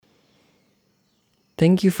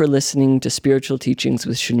Thank you for listening to Spiritual Teachings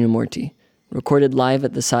with Shunyamurti, recorded live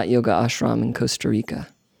at the Sat Yoga Ashram in Costa Rica.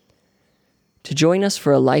 To join us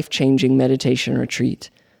for a life-changing meditation retreat,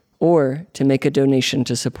 or to make a donation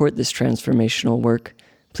to support this transformational work,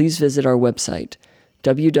 please visit our website,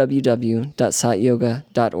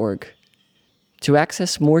 www.satyoga.org. To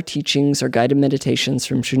access more teachings or guided meditations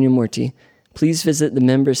from Shunyamurti, please visit the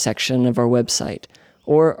members section of our website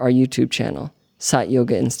or our YouTube channel, Sat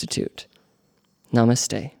Yoga Institute.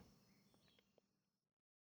 Namaste.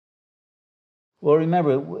 Well,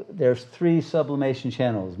 remember, there's three sublimation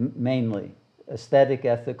channels, mainly. Aesthetic,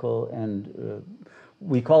 ethical, and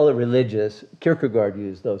we call it religious. Kierkegaard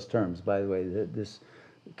used those terms, by the way.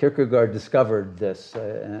 Kierkegaard discovered this.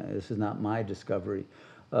 This is not my discovery.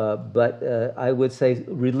 But I would say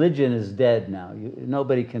religion is dead now.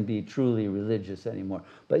 Nobody can be truly religious anymore.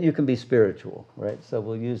 But you can be spiritual, right? So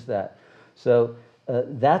we'll use that. So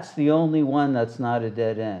that's the only one that's not a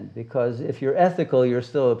dead end. Because if you're ethical, you're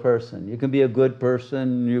still a person. You can be a good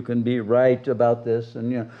person. You can be right about this,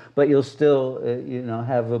 and but you'll still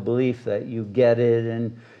have a belief that you get it,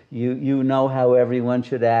 and you know how everyone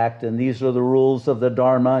should act, and these are the rules of the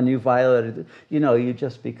Dharma, and you violated it. You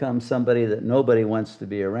just become somebody that nobody wants to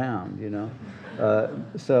be around.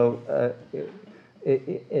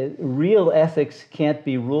 Real ethics can't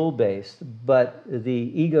be rule-based, but the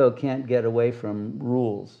ego can't get away from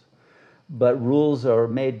rules. But rules are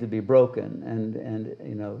made to be broken, and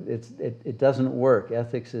it doesn't work.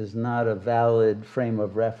 Ethics is not a valid frame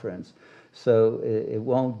of reference, so it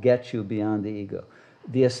won't get you beyond the ego.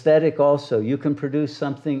 The aesthetic also, you can produce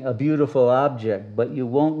a beautiful object, but you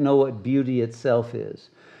won't know what beauty itself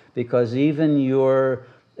is, because even your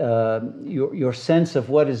sense of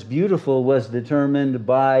what is beautiful was determined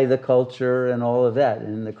by the culture and all of that,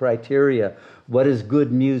 and the criteria. What is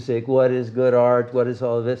good music? What is good art? What is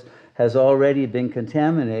all of this? Has already been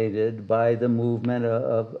contaminated by the movement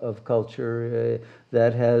of culture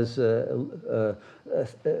that has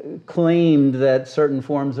claimed that certain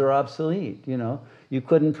forms are obsolete. You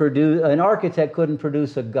couldn't an architect couldn't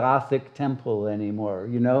produce a Gothic temple anymore.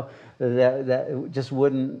 That just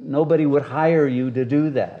wouldn't. Nobody would hire you to do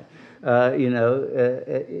that.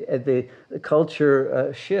 The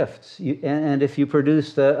culture shifts, and if you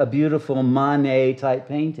produced a beautiful Manet type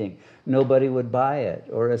painting, nobody would buy it,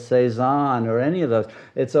 or a Cézanne, or any of those.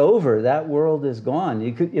 It's over. That world is gone.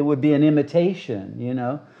 It would be an imitation.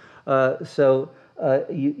 So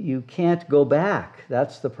you can't go back.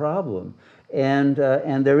 That's the problem. And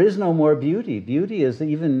there is no more beauty. Beauty is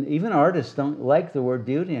even artists don't like the word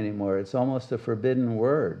beauty anymore. It's almost a forbidden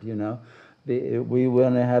word. We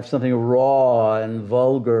want to have something raw and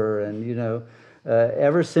vulgar, and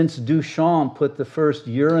ever since Duchamp put the first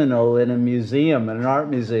urinal in a museum, in an art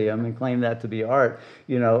museum, and claimed that to be art,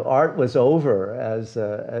 art was over as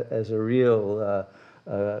a real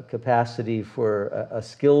capacity for a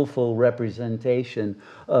skillful representation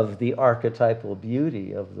of the archetypal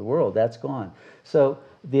beauty of the world. That's gone. So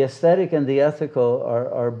the aesthetic and the ethical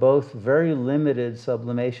are both very limited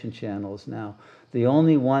sublimation channels now. The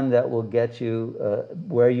only one that will get you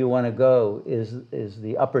where you want to go is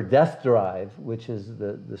the upper death drive, which is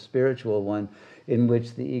the spiritual one, in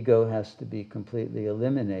which the ego has to be completely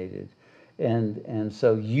eliminated. And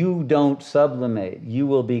so you don't sublimate. You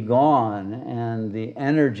will be gone, and the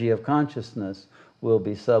energy of consciousness will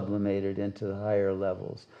be sublimated into the higher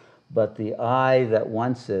levels. But the I that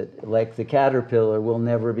wants it, like the caterpillar, will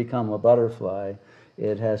never become a butterfly.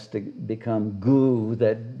 It has to become goo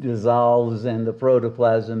that dissolves, and the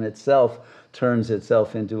protoplasm itself turns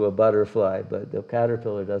itself into a butterfly, but the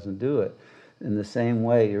caterpillar doesn't do it. In the same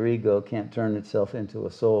way, your ego can't turn itself into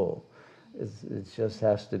a soul. It just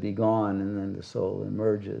has to be gone, and then the soul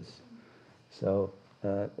emerges. So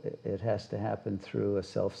it has to happen through a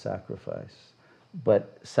self-sacrifice.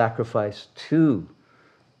 But sacrifice to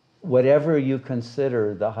whatever you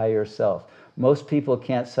consider the higher self. Most people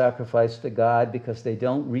can't sacrifice to God because they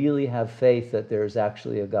don't really have faith that there's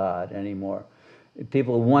actually a God anymore.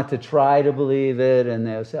 People want to try to believe it, and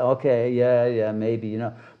they'll say, okay, yeah, maybe,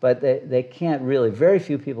 but they can't really. Very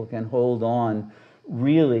few people can hold on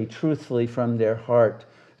really truthfully from their heart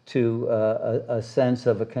to a sense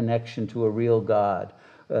of a connection to a real God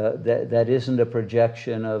that isn't a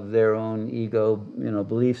projection of their own ego,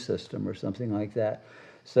 belief system or something like that.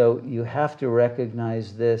 So you have to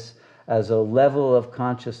recognize this as a level of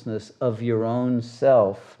consciousness of your own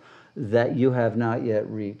self that you have not yet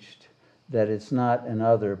reached, that it's not an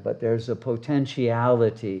other, but there's a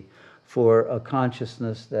potentiality for a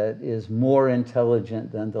consciousness that is more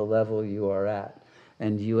intelligent than the level you are at.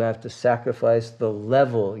 And you have to sacrifice the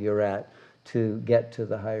level you're at to get to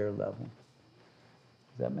the higher level.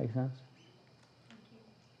 that make sense?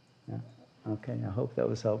 Yeah. Okay, I hope that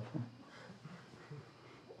was helpful.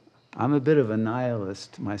 I'm a bit of a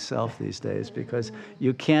nihilist myself these days because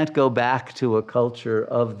you can't go back to a culture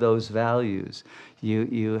of those values.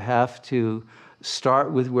 You have to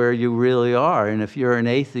start with where you really are. And if you're an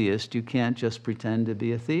atheist, you can't just pretend to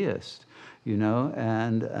be a theist, you know,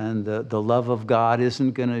 and the love of God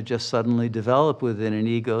isn't going to just suddenly develop within an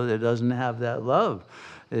ego that doesn't have that love.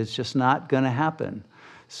 It's just not going to happen.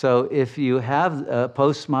 So if you have a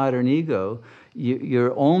postmodern ego,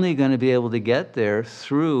 you're only going to be able to get there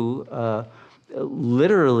through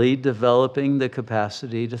literally developing the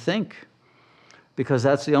capacity to think. Because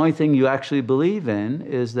that's the only thing you actually believe in,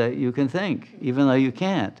 is that you can think, even though you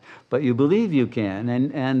can't. But you believe you can,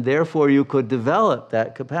 and therefore you could develop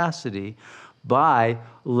that capacity by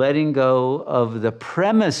letting go of the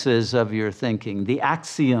premises of your thinking, the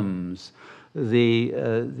axioms,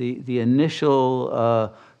 the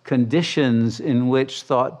initial conditions in which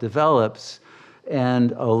thought develops,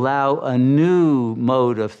 and allow a new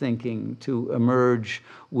mode of thinking to emerge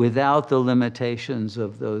without the limitations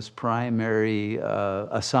of those primary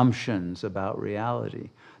assumptions about reality.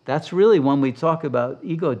 That's really, when we talk about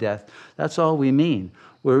ego death, that's all we mean.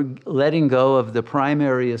 We're letting go of the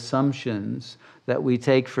primary assumptions that we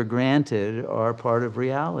take for granted are part of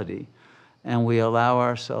reality. And we allow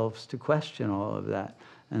ourselves to question all of that.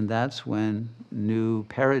 And that's when new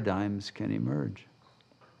paradigms can emerge.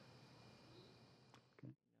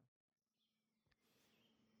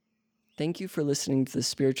 Thank you for listening to the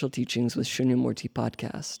Spiritual Teachings with Shunyamurti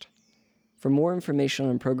podcast. For more information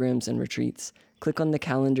on programs and retreats, click on the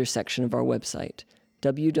calendar section of our website,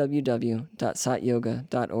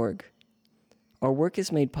 www.satyoga.org. Our work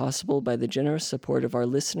is made possible by the generous support of our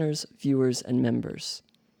listeners, viewers, and members.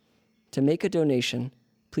 To make a donation,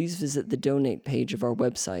 please visit the donate page of our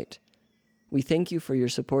website. We thank you for your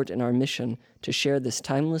support in our mission to share this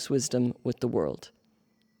timeless wisdom with the world.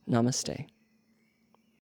 Namaste.